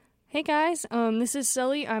Hey guys, this is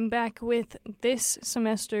Sully. I'm back with this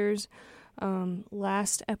semester's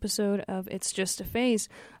last episode of It's Just a Phase.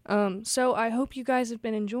 So I hope you guys have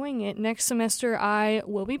been enjoying it. Next semester I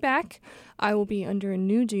will be back. I will be under a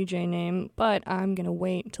new DJ name, but I'm gonna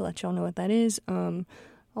wait to let y'all know what that is.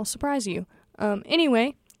 I'll surprise you.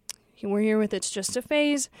 Anyway, we're here with It's Just a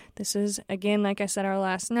Phase. This is, again, like I said, our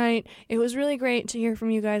last night. It was really great to hear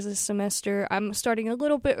from you guys this semester. I'm starting a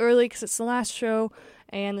little bit early because it's the last show,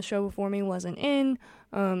 and the show before me wasn't in,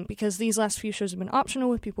 because these last few shows have been optional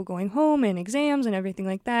with people going home and exams and everything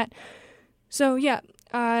like that. So, yeah,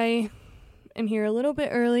 I am here a little bit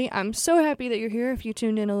early. I'm so happy that you're here if you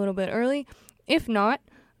tuned in a little bit early. If not,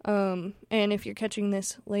 and if you're catching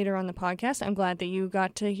this later on the podcast, I'm glad that you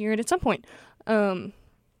got to hear it at some point.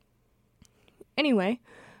 Anyway,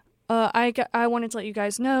 I wanted to let you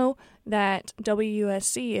guys know that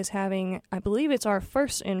WUSC is having, I believe it's our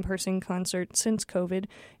first in-person concert since COVID.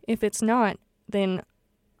 If it's not, then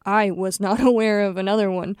I was not aware of another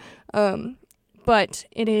one. But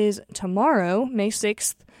it is tomorrow, May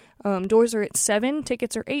 6th. Doors are at 7.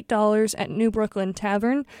 Tickets are $8 at New Brooklyn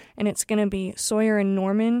Tavern. And it's going to be Sawyer and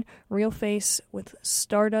Norman, Real Face with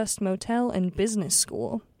Stardust Motel and Business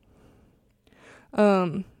School.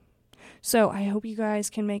 So I hope you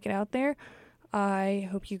guys can make it out there. I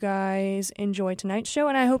hope you guys enjoy tonight's show,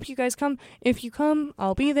 and I hope you guys come. If you come,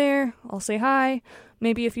 I'll be there. I'll say hi.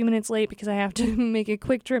 Maybe a few minutes late because I have to make a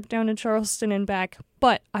quick trip down to Charleston and back,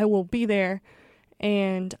 but I will be there,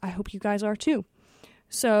 and I hope you guys are too.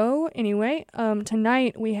 So anyway,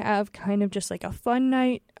 tonight we have kind of just like a fun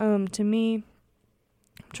night. To me,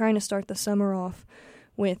 I'm trying to start the summer off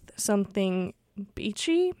with something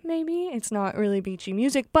beachy, maybe. It's not really beachy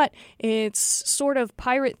music, but it's sort of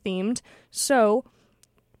pirate themed. So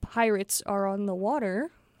pirates are on the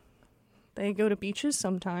water. They go to beaches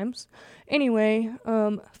sometimes. Anyway,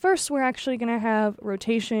 first we're actually gonna have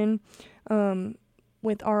rotation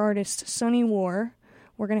with our artist Sunny War.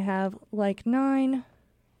 We're gonna have Like 9,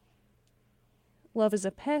 Love is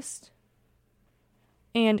a Pest,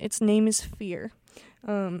 and its name is Fear,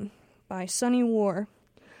 by Sunny War.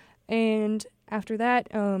 And after that,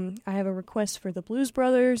 I have a request for the Blues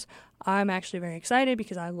Brothers. I'm actually very excited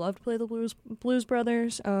because I love to play the Blues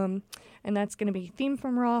Brothers. And that's going to be Theme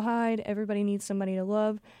from Rawhide, Everybody Needs Somebody to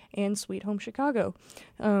Love, and Sweet Home Chicago.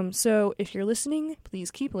 So if you're listening, please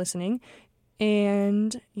keep listening.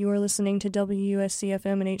 And you are listening to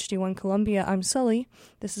WUSC-FM and HD1 Columbia. I'm Sully.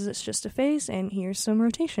 This is It's Just a Phase, and here's some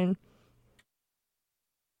rotation.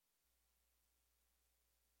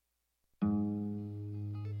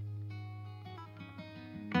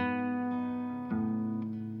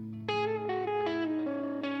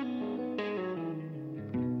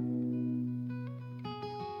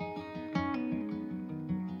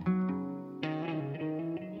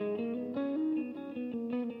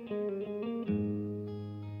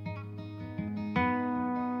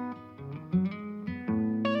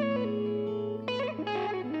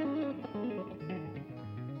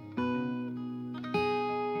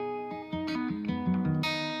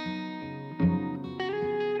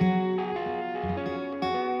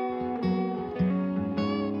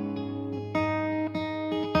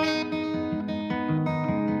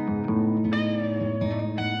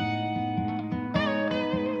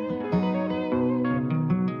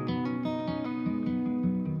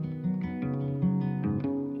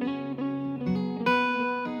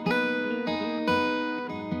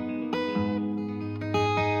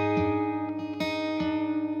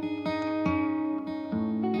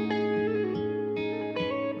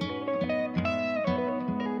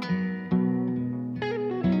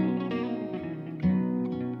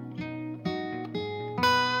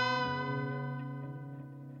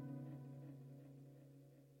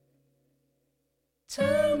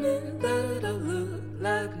 Tell me that I look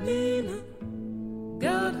like Nina,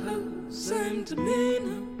 got her same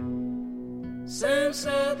demeanor, same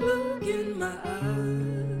sad look in my eyes.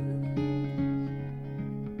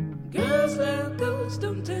 Girls like girls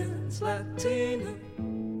don't dance like Tina,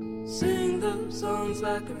 sing those songs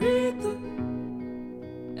like Aretha,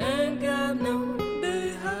 ain't got no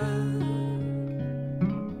behind.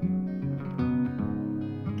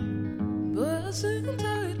 But I sing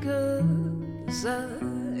tight 'cause I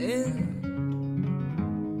am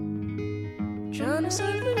trying to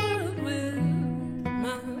save the world with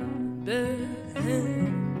my bare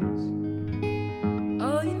hands.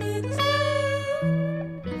 All you need is love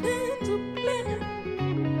and to blend.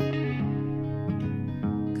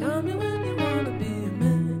 Call me when you wanna be a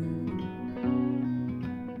man.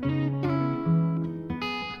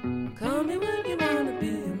 Call me when you wanna be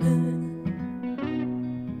a man.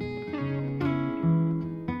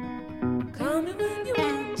 Call me when you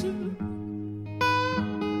want to.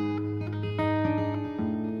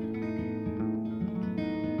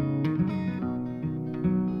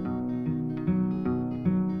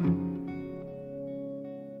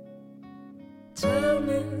 Tell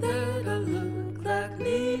me that I look like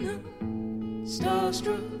Nina,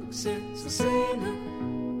 starstruck since the Sena.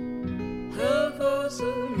 Her voice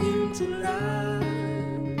immune to lies.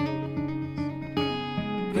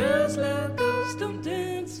 Girls like us don't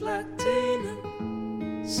dance like Tina,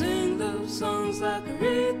 sing love songs like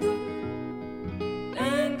Aretha,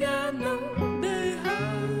 ain't got no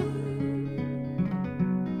behind.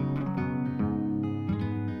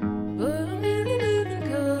 But I'm really living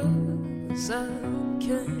 'cause I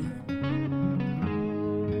can.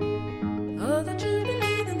 All that you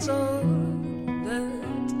need is all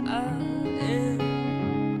that I am.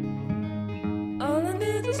 All I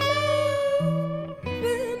need is love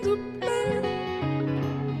and a plan.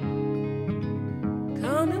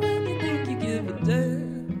 Call me when you think you give a damn.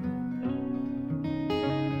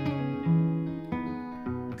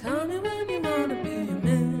 Call me when you wanna be a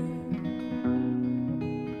man.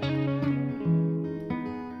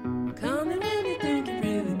 Call me when you think you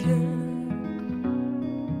really can.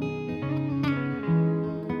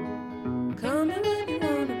 Call me when you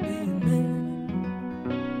wanna be a man.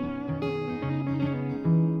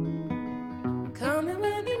 Call me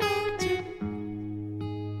when you want to.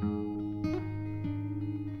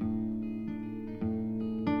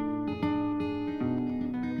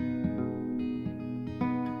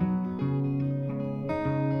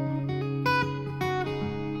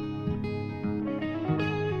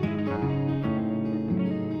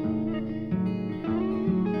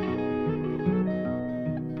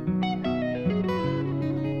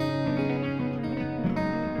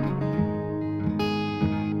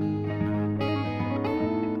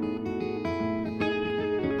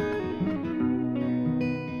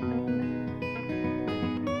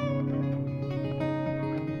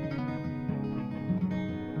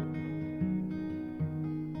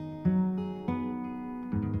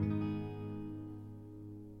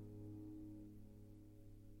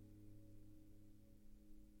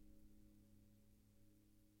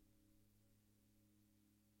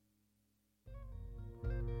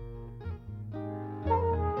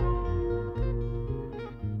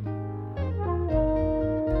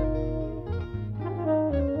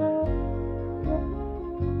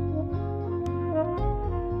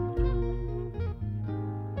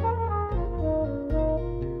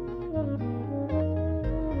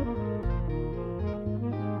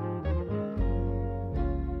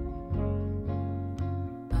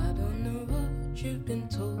 I don't know what you've been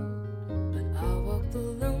told, but I walk the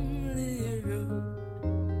lonely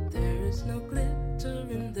road. There is no glitter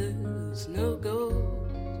and there's no gold.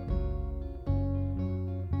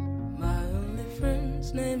 My only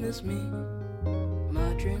friend's name is me.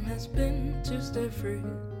 My dream has been to stay free,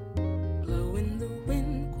 blow in the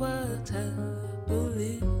wind quite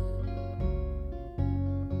happily.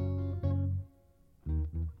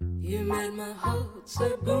 You made my heart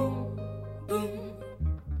say boom, boom.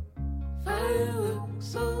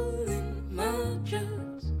 Fireworks all in my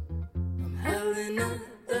chest. I'm howling at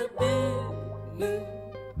the big moon.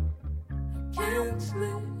 I can't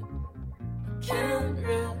sleep, I can't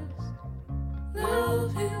rest.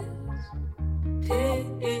 Love is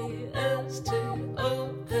P-E-S-T-O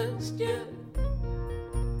pest, yeah.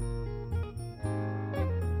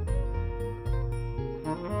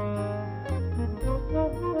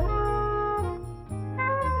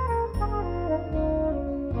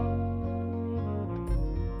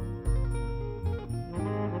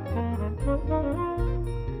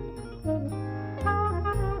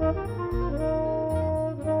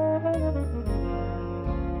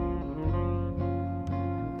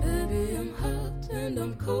 Baby, I'm hot and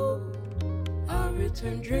I'm cold. I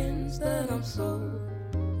return dreams that I'm sold,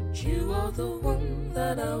 but you are the one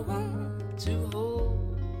that I want to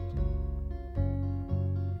hold.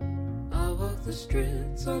 I walk the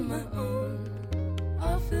streets on my own.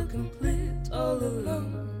 I feel complete all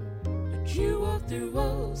alone, but you walk through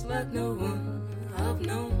walls like no one I've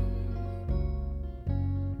known.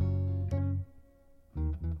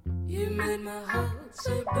 You made my heart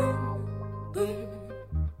say boom, boom.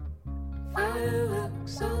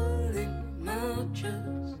 Fireworks all in my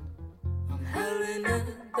chest. I'm howling at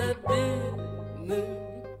that big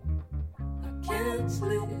moon. I can't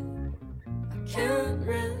sleep, I can't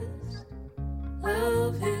rest.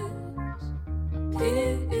 Love is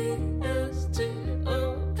P-E-S-T-O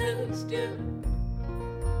pest, yeah.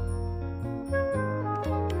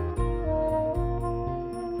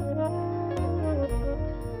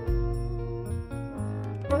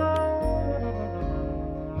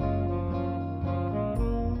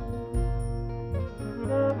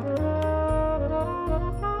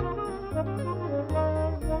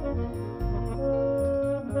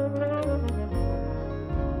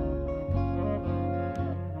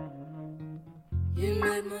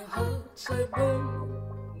 Inside my heart say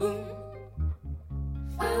boom, boom.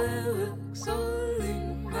 Fireworks all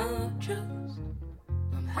in my chest.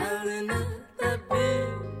 I'm howling at that big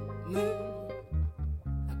moon.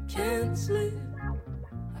 I can't sleep,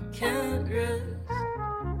 I can't rest.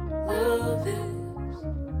 Love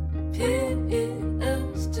is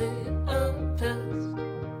P-E-S-T, a pest.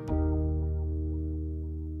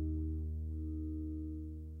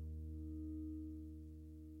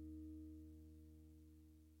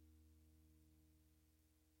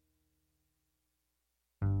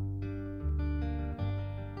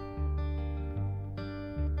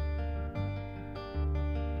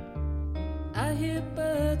 I hear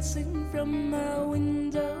birds sing from my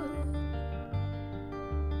window.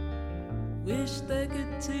 Wish they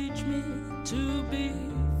could teach me to be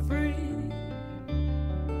free.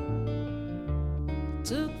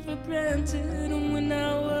 Took for granted when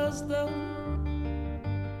I was though.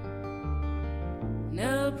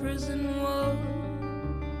 Now prison wall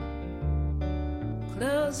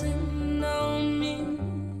closing on me.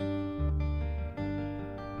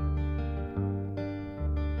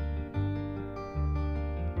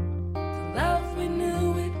 We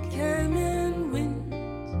knew it came in wind.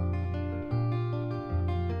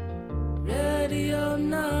 Ready or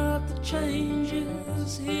not, the change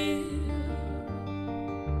is here.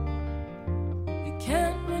 We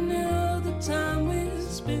can't renew the time we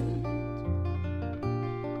spent.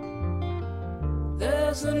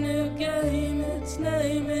 There's a new game, its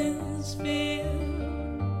name is fear.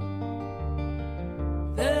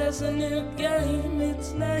 There's a new game,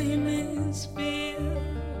 its name is fear.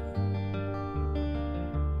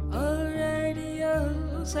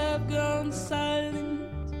 Have gone silent.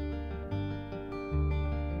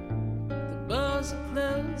 The bars are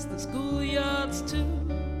closed, the schoolyards too.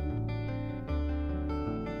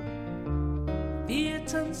 Fear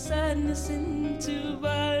turns sadness into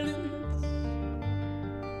violence.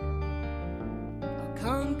 A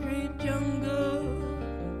concrete jungle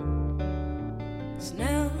is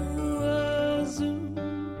now a zoo.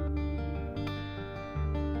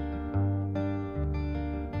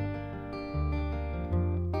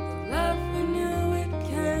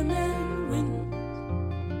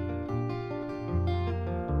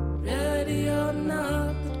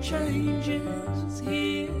 Changes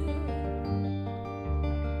here.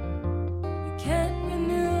 We can't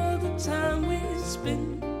renew the time we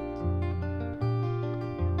spent.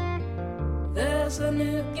 There's a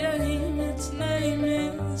new game, its name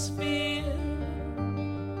is fear.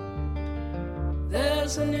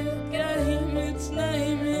 There's a new game, its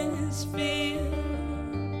name is fear.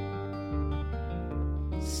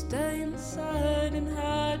 Stay inside and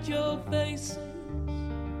hide your faces.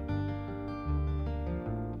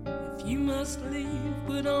 You must leave,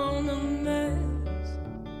 put on a mask.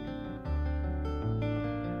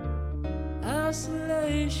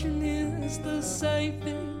 Isolation is the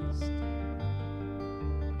safest.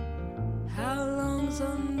 How long's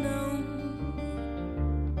unknown?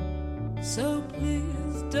 So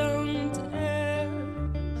please don't ask.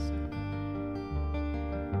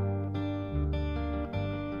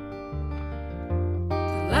 The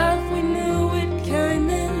life we knew, it came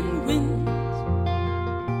in wind.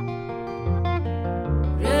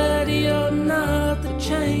 Not the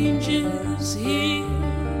changes here.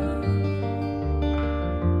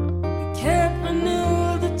 We can't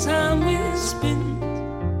renew the time we spent.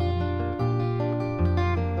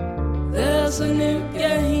 There's a new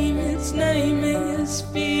game, its name is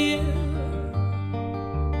fear.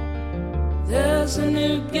 There's a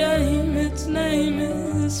new game, its name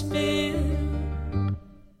is fear.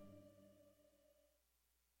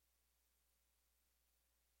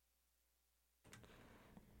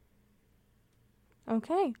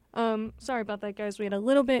 Okay. Sorry about that, guys. We had a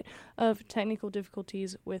little bit of technical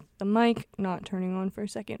difficulties with the mic not turning on for a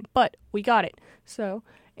second, but we got it. So,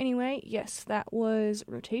 anyway, yes, that was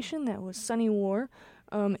Rotation. That was Sunny War.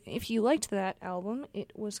 If you liked that album,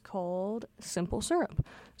 it was called Simple Syrup.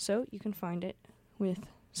 So, you can find it with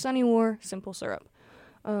Sunny War, Simple Syrup.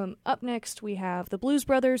 Up next, we have the Blues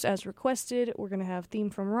Brothers, as requested. We're going to have Theme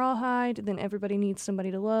from Rawhide, then Everybody Needs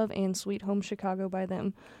Somebody to Love, and Sweet Home Chicago by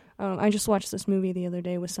them. I just watched this movie the other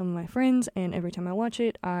day with some of my friends, and every time I watch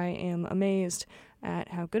it, I am amazed at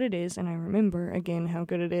how good it is, and I remember, again, how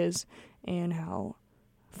good it is, and how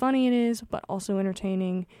funny it is, but also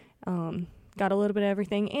entertaining. Got a little bit of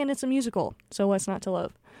everything, and it's a musical, so what's not to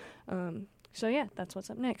love? So yeah, that's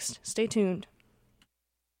what's up next. Stay tuned.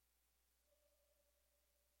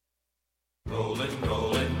 Rollin',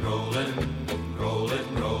 rollin', rollin',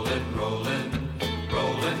 rollin', rollin', rollin',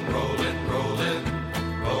 rollin', rollin', rollin',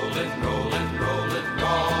 rollin', rollin', rollin',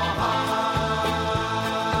 rawhide.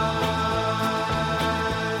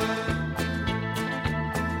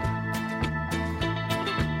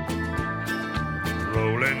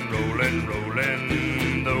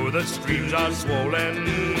 the streams are swollen.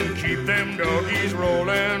 Keep them doggies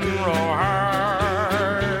rolling real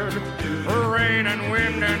hard. Rain and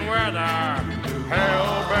wind and weather, hell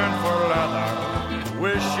bent for leather.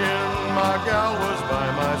 Wishing my gal was by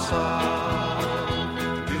my side.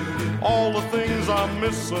 All the things I'm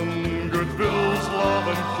missing, good bills, love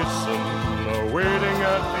and kissing, are waiting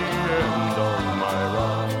at the end of my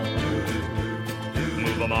ride.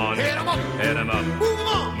 Move 'em on, hit 'em up, hit 'em up, move 'em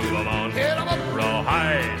on, move 'em on, hit 'em up,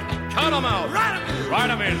 rawhide, cut 'em out, ride 'em in,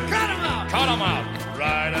 ride 'em in, cut 'em out, cut 'em out,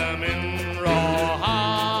 ride 'em in, rawhide.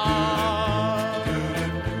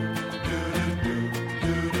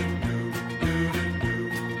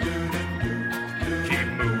 Keep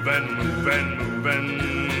moving, moving, moving,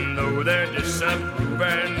 though they're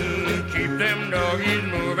disapproving. Keep them doggies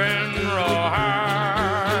moving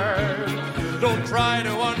rawhide. Don't try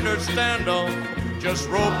to understand them, just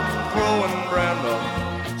rope, crow, and brand them.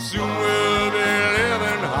 Soon we'll be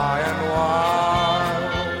living high and wide.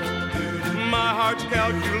 My heart's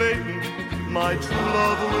calculating, my true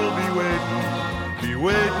love will be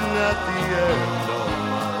waiting at the end of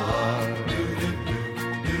my ride.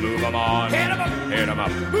 Move 'em on, hit 'em up, hit 'em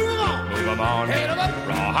up, move 'em on, move 'em on, hit 'em up,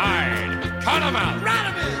 rawhide, cut 'em out, ride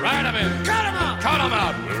 'em in, ride 'em in, cut 'em out, cut 'em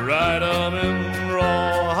out, ride 'em in,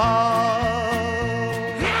 rawhide.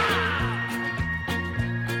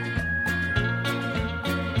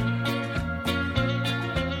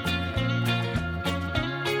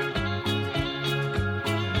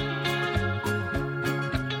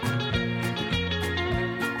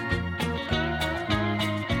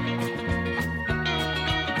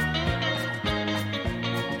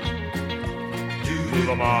 Move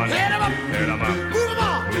 'em on, hit 'em up, hit 'em up, move 'em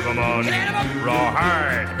on, move 'em on, hit 'em up,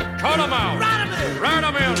 rawhide, cut 'em out, ride 'em in, ride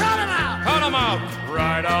 'em in, cut 'em out, cut 'em out,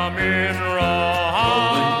 ride 'em in,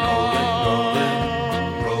 rawhide.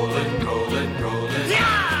 Rolling, rolling, rolling,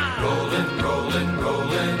 Yeah! rolling, rolling,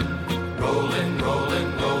 rolling, rolling, rolling,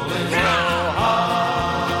 rolling,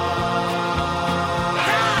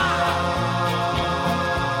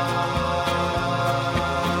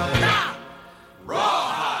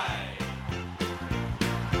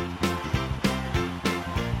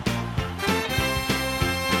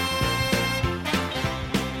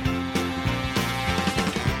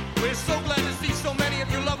 We're so glad to see so many of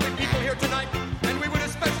you lovely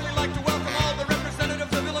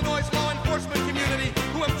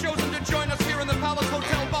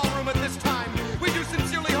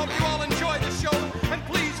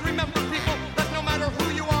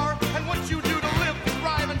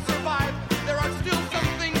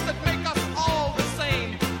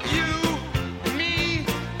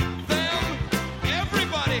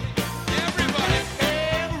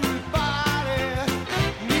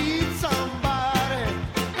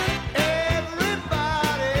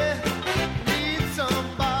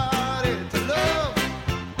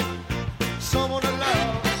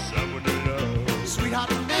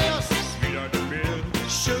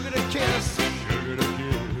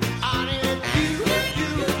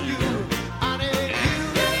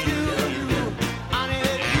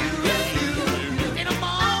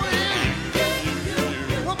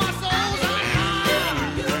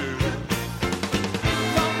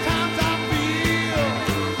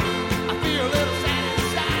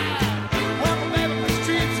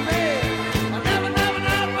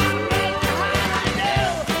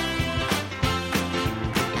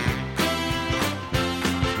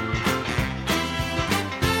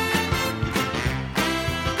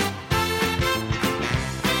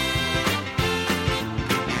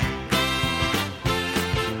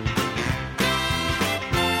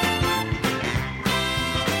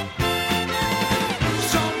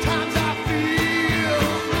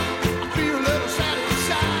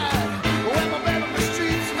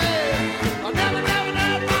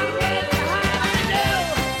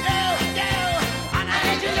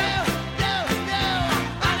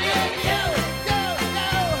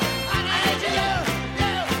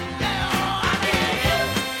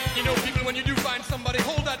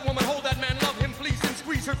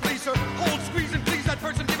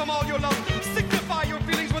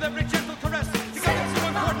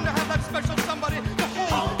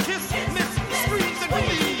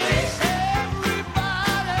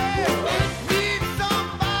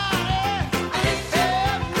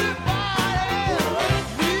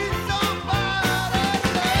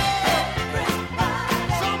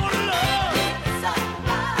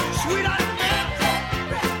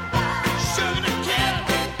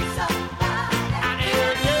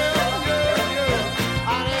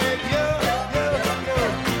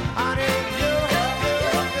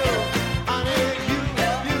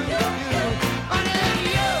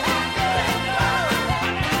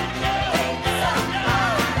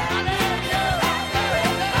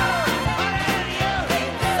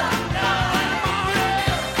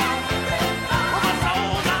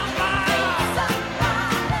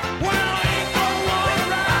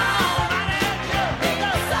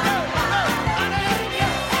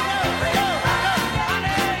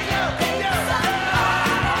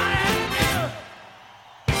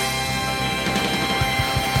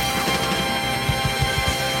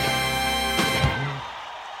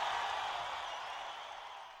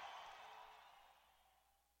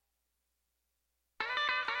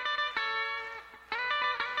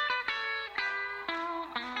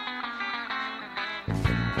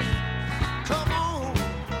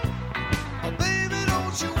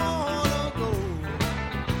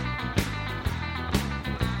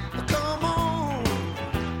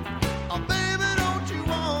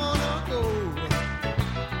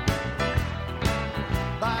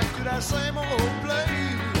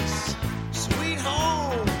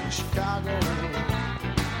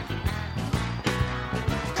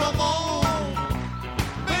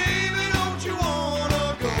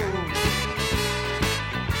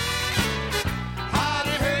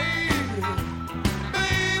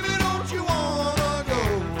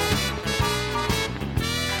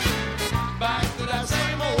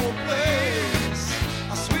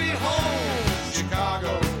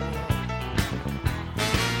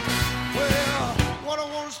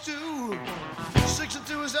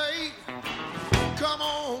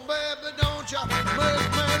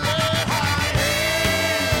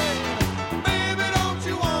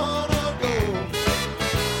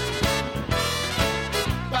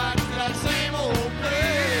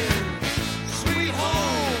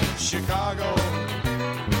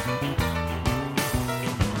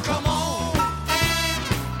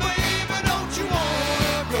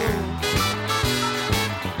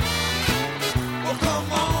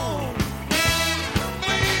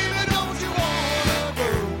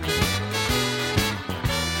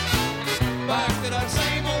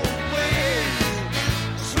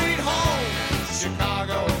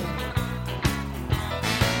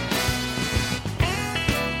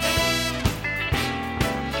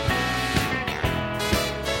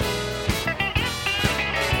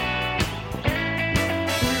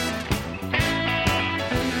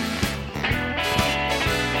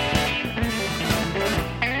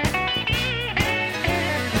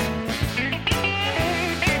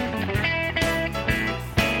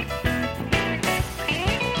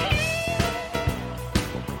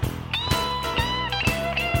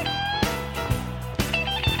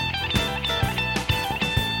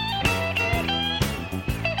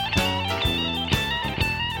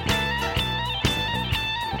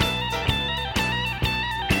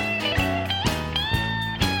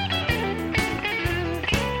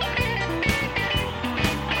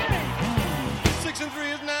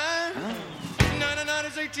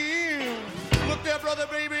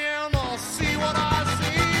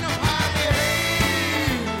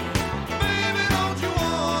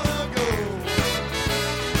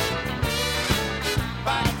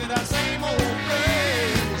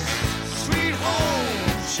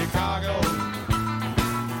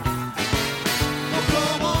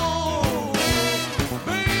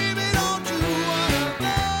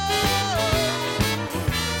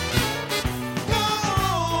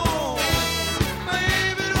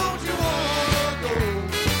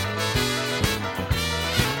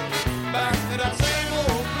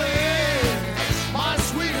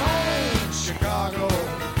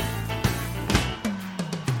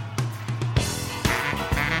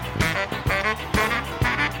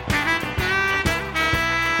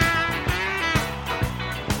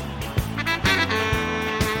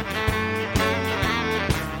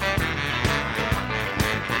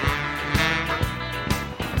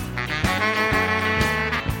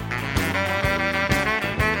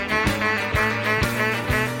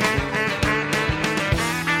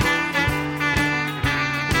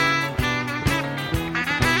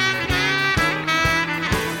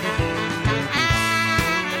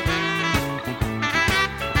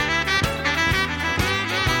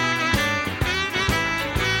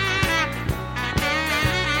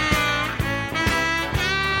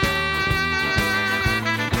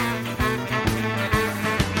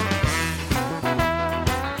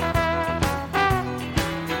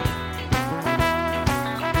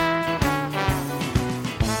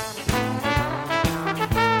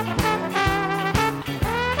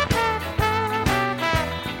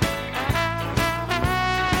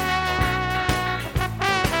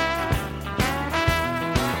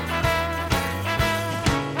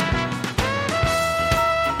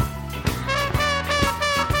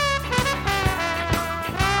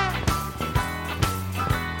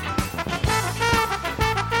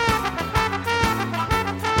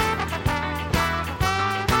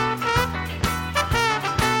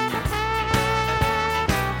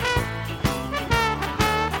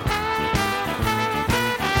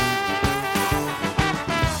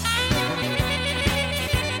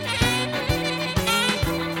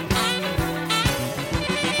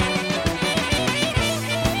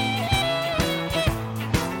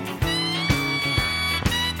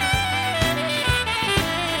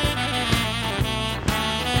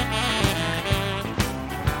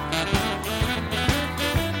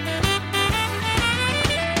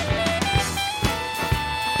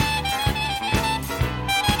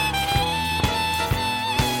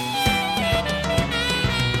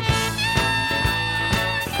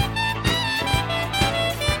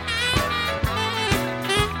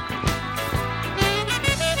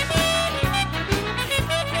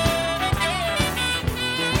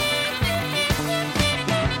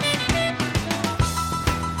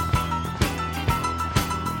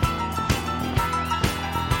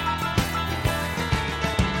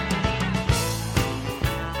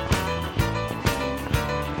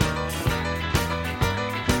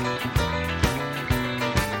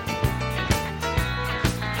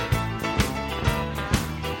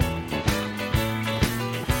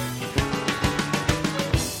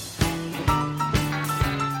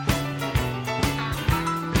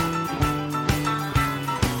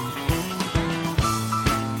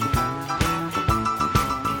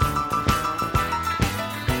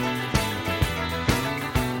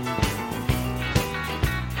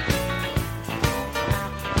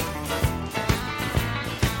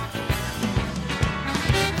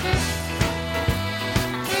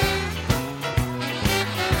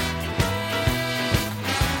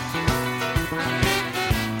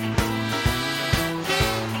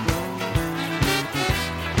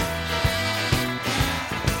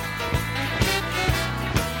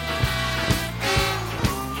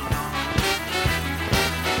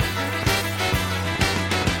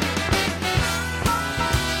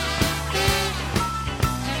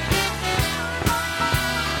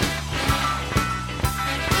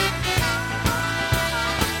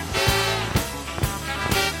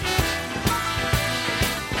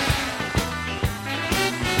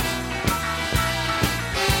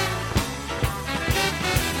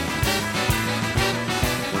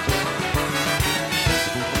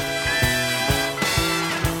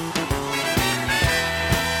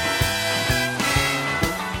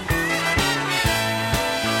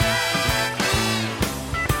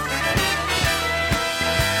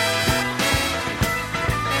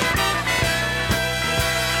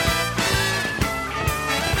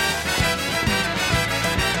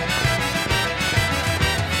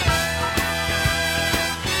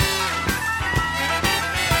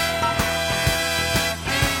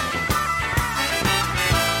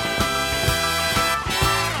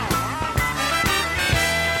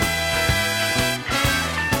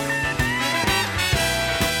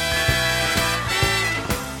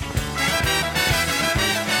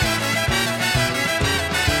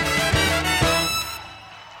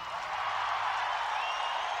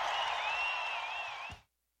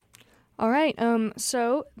right,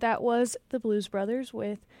 so that was the Blues Brothers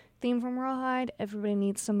with Theme from Rawhide, Everybody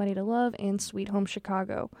Needs Somebody to Love, and Sweet Home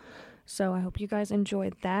Chicago. So I hope you guys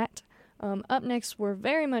enjoyed that. Up next, we're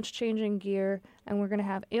very much changing gear, and we're going to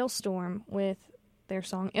have Alestorm with their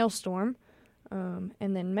song Alestorm, and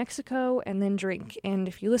then Mexico, and then Drink. And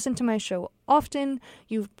if you listen to my show often,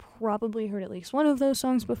 you've probably heard at least one of those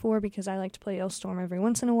songs before, because I like to play Alestorm every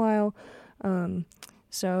once in a while.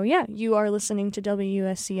 So yeah, you are listening to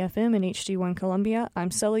WSC-FM in HD1 Columbia.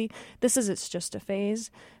 I'm Sully. This is It's Just a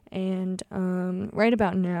Phase. And right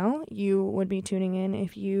about now, you would be tuning in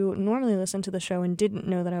if you normally listen to the show and didn't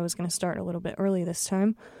know that I was going to start a little bit early this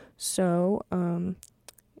time. So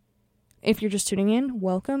if you're just tuning in,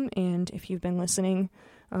 welcome. And if you've been listening,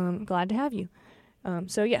 glad to have you.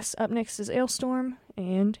 So yes, up next is Alestorm,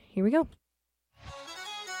 and here we go.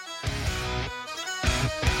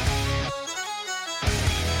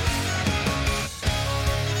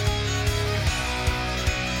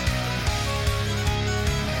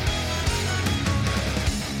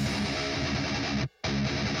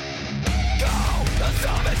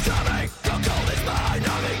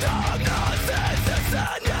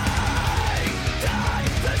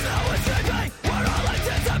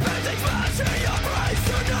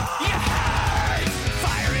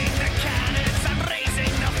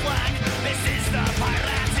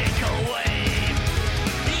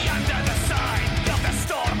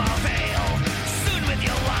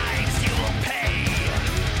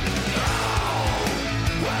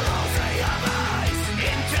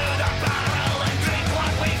 Into the barrel and drink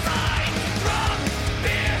what we find.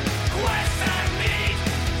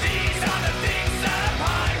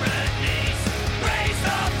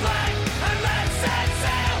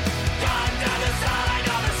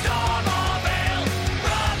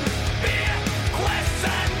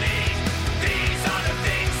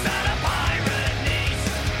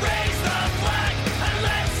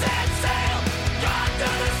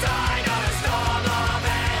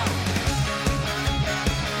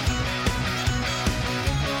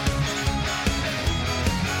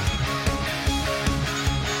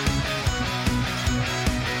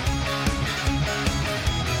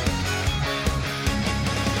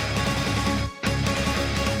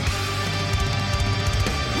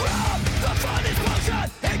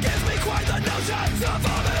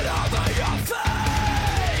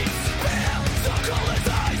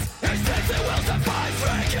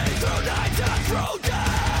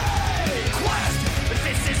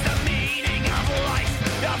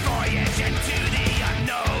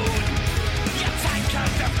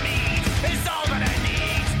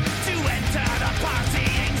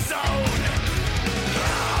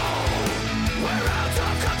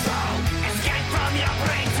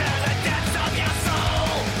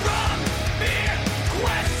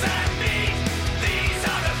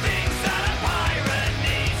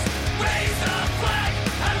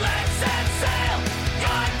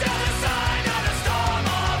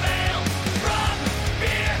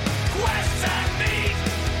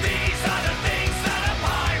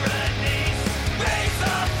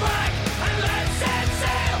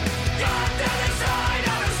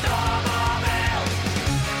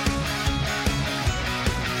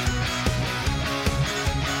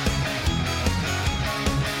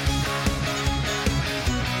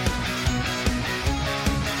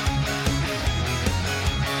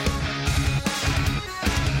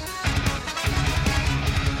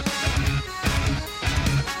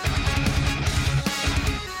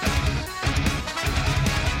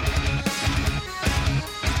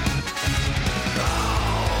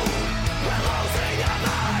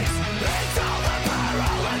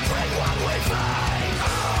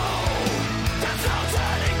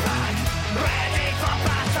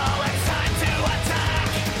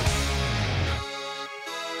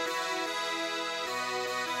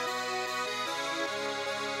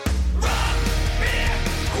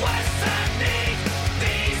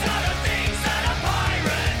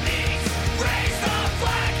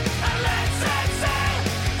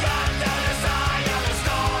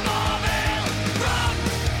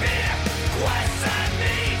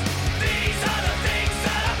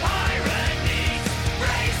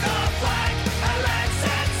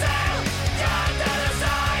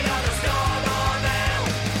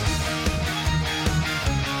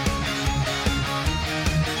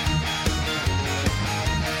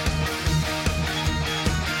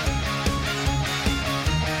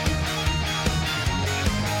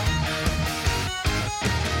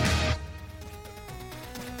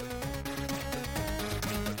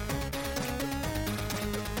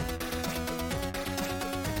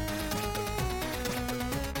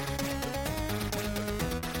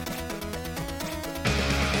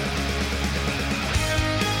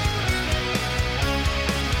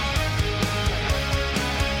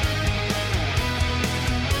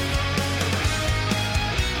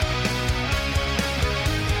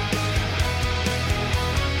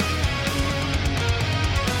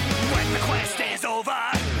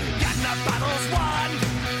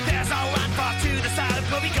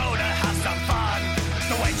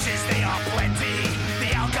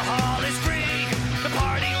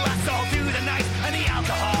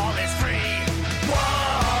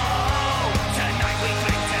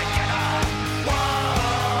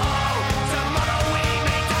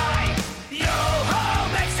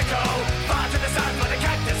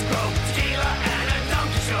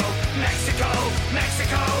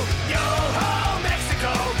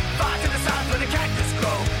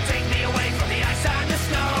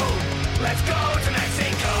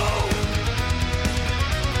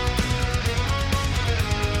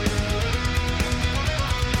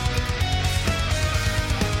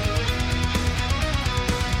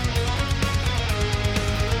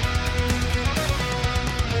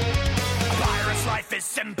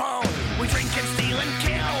 flesh and bone. We drink and steal and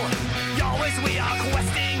kill. Always we are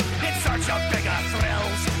questing in search of bigger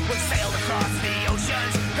thrills. We sailed across the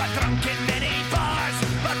oceans, got drunk in many bars,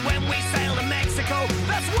 but when we sail to Mexico,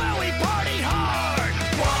 that's where we party hard.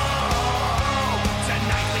 Whoa,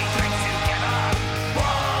 tonight we drink together.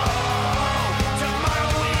 Whoa,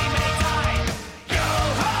 tomorrow we may die. Yo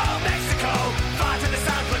ho, Mexico, far to the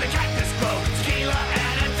south where the cactus grow. Tequila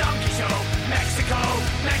and a donkey show. Mexico,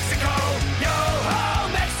 Mexico, yo ho,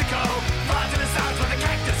 Mexico, far to the south where the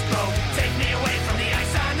cactus grow. Take me away from the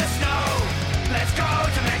ice and the snow. Let's go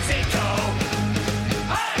to Mexico.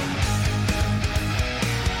 Hey!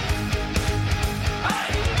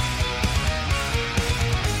 Hey!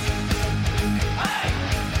 Hey!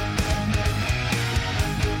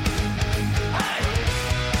 Hey!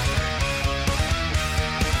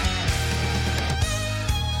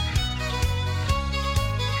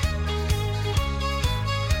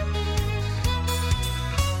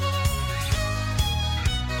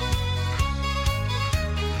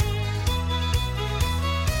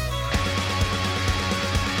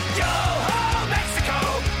 Yo ho, Mexico,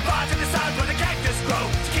 far to the south where the cactus grow.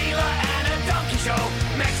 Tequila and a donkey show.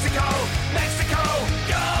 Mexico, Mexico,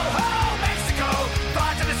 yo ho, Mexico,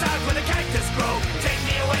 far to the south where the cactus grow. Take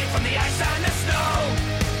me away from the ice and the snow.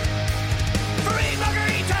 Free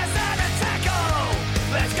margaritas and a taco.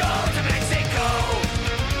 Let's go to Mexico.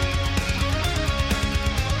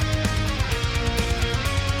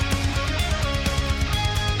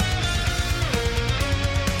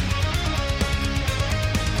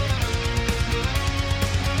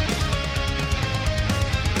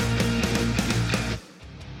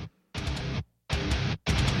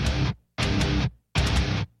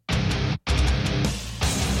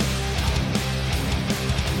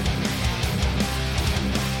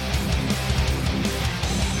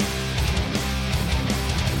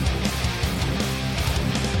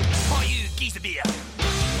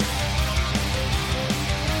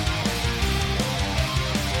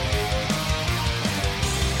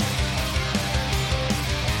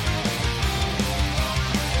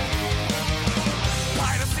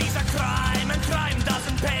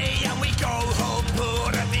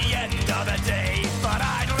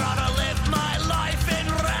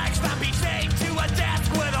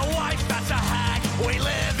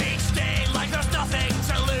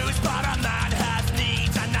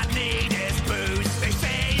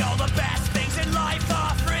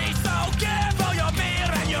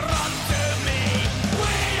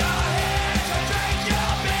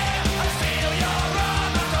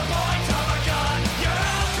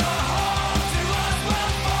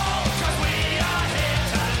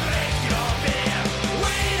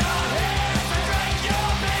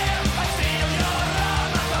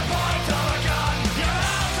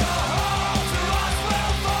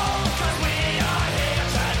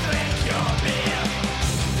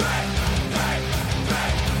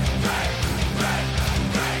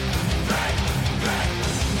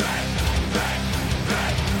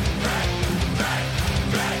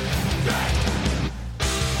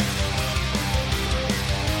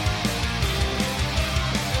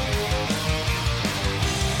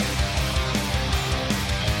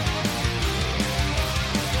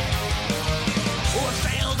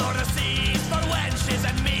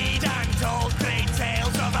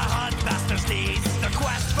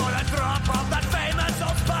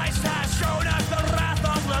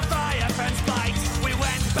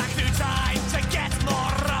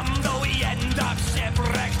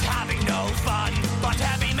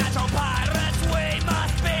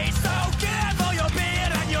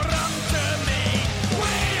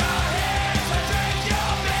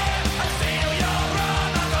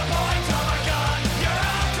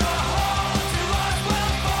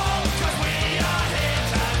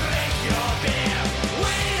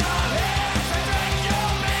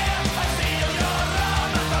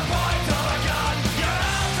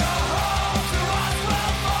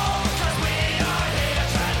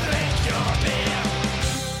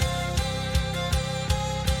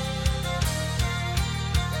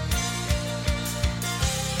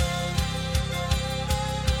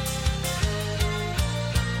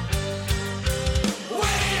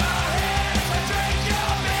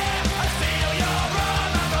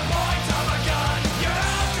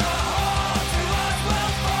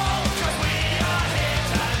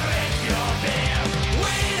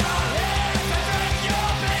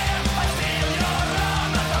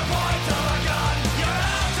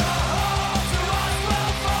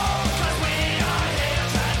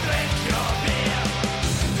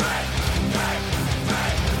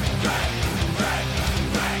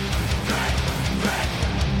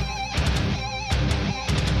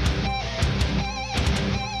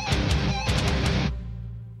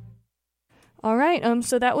 All right,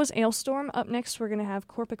 so that was Ailstorm. Up next, we're going to have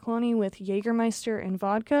Corpiclani with Jägermeister and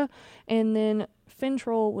Vodka, and then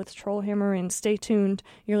Fintroll with Trollhammer, and stay tuned.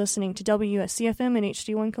 You're listening to WSCFM and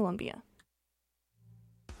HD1 Columbia.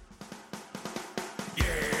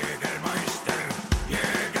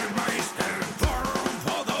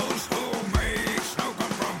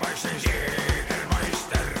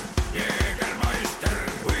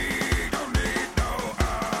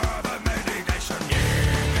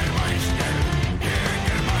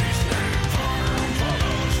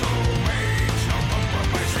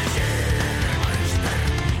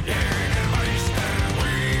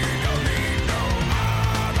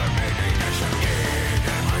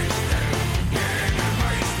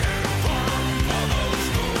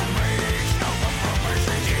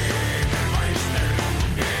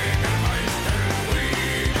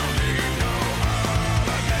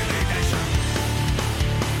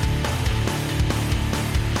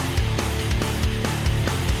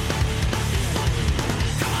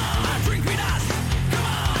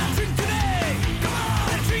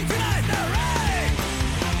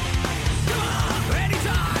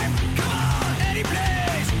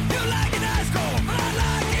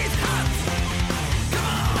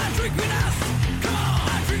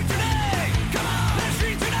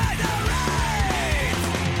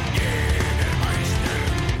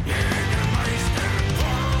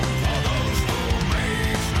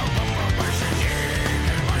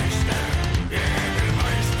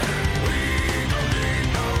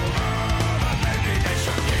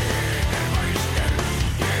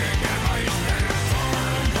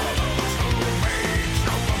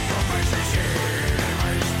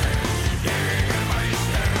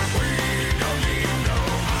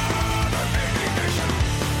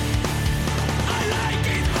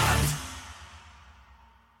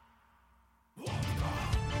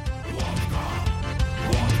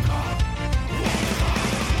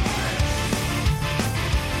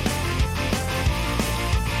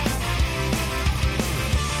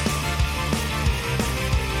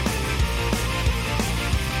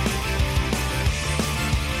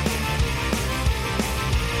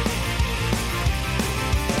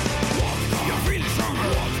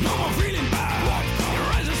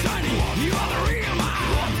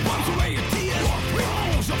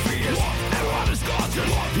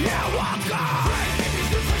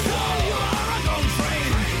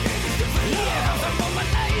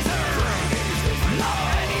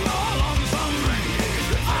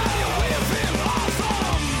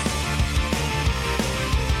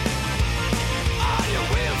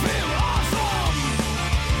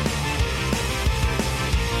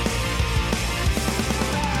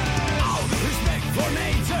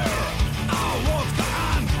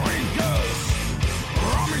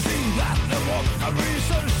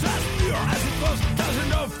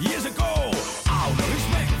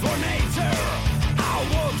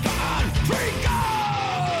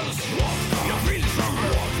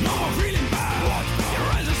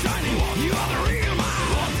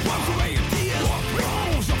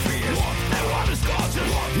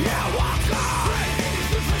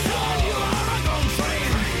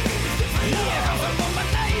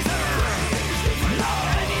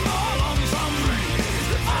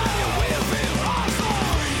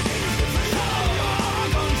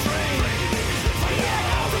 Train.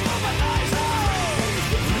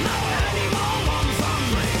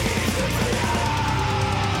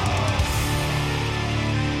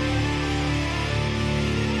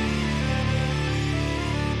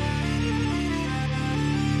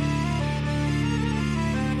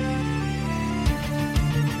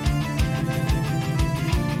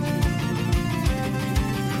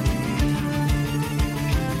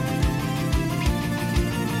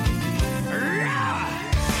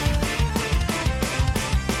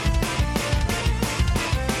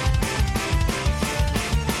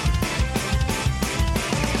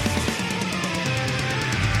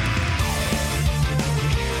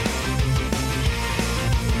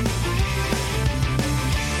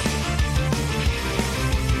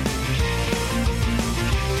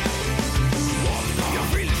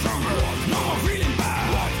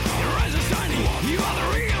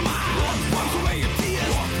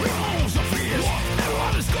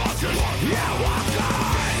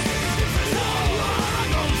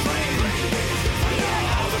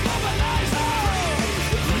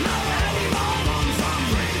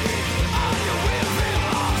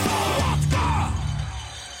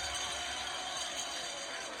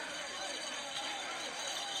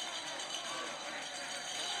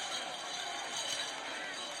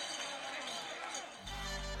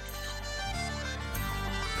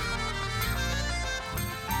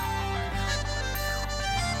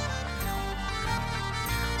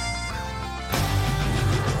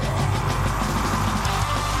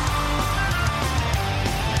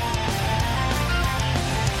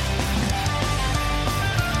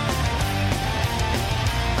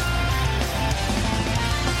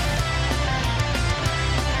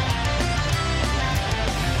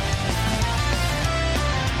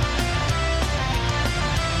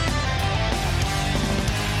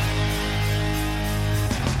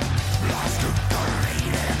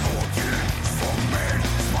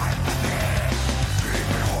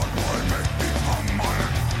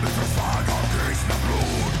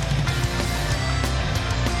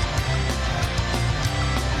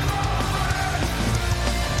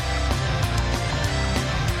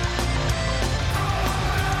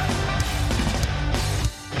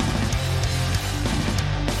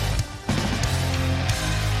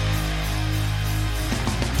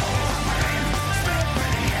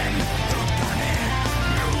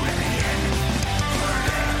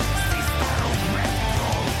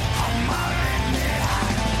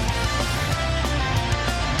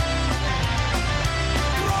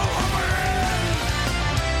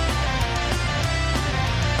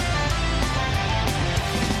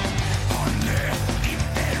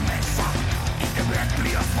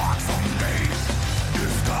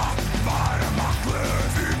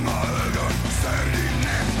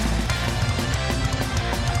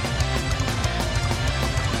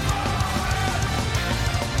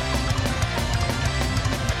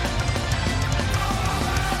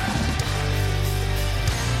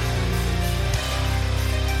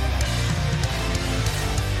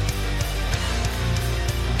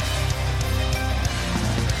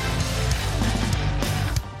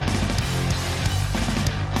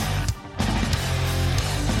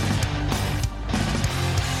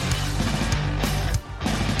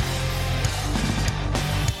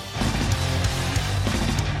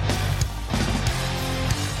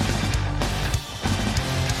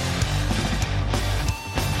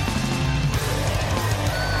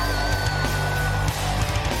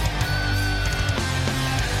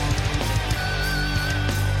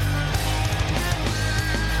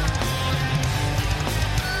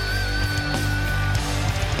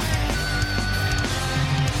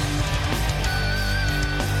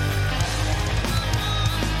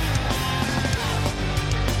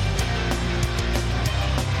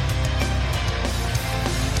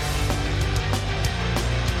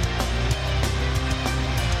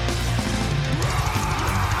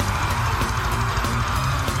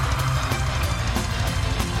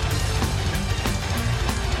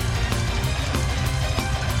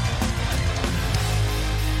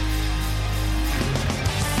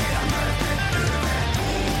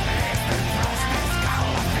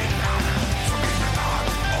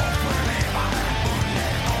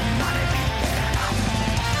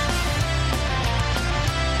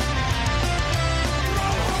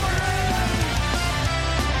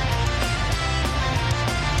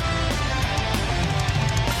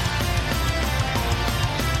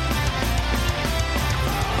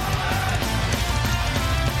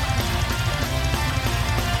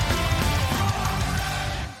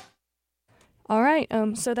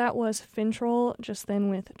 right, so that was Fintroll, just then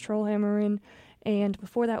with Trollhammerin, and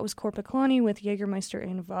before that was Korpiklani with Jägermeister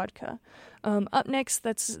and Vodka. Up next,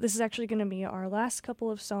 this is actually going to be our last couple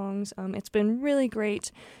of songs. It's been really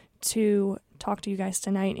great to talk to you guys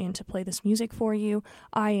tonight and to play this music for you.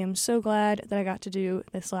 I am so glad that I got to do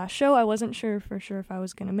this last show. I wasn't sure if I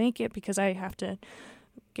was going to make it because I have to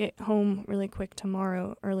get home really quick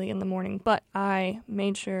tomorrow early in the morning, but I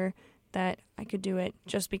made sure that I could do it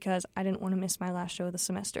just because I didn't want to miss my last show of the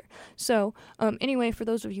semester. So, anyway, for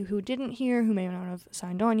those of you who didn't hear, who may not have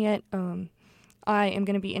signed on yet, I am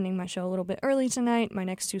going to be ending my show a little bit early tonight. My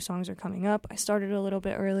next 2 songs are coming up. I started a little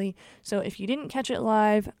bit early, so if you didn't catch it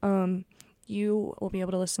live, you will be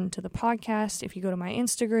able to listen to the podcast. If you go to my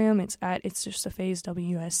Instagram, it's at It's Just a Phase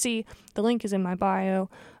WSC. The link is in my bio.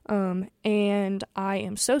 And I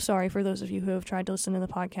am so sorry for those of you who have tried to listen to the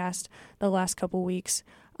podcast the last couple weeks.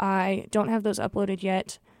 I don't have those uploaded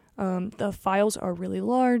yet. The files are really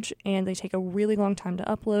large and they take a really long time to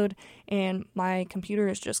upload, and my computer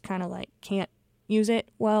is just kind of like can't use it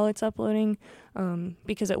while it's uploading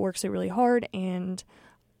because it works it really hard, and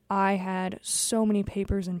I had so many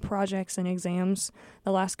papers and projects and exams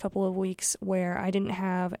the last couple of weeks where I didn't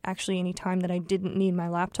have actually any time that I didn't need my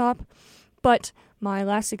laptop. But my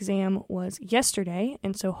last exam was yesterday,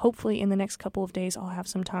 and so hopefully in the next couple of days I'll have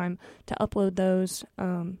some time to upload those.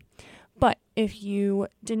 But if you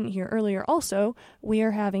didn't hear earlier also, we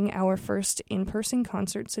are having our first in-person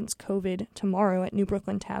concert since COVID tomorrow at New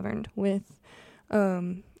Brooklyn Tavern with,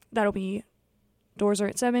 that'll be, doors are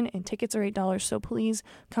at 7 and tickets are $8, so please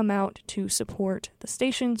come out to support the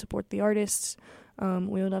station, support the artists.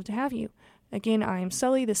 We would love to have you. Again, I am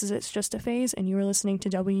Sully, this is It's Just a Phase, and you are listening to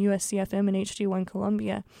WSCFM and HD1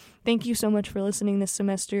 Columbia. Thank you so much for listening this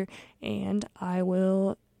semester, and I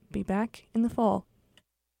will be back in the fall.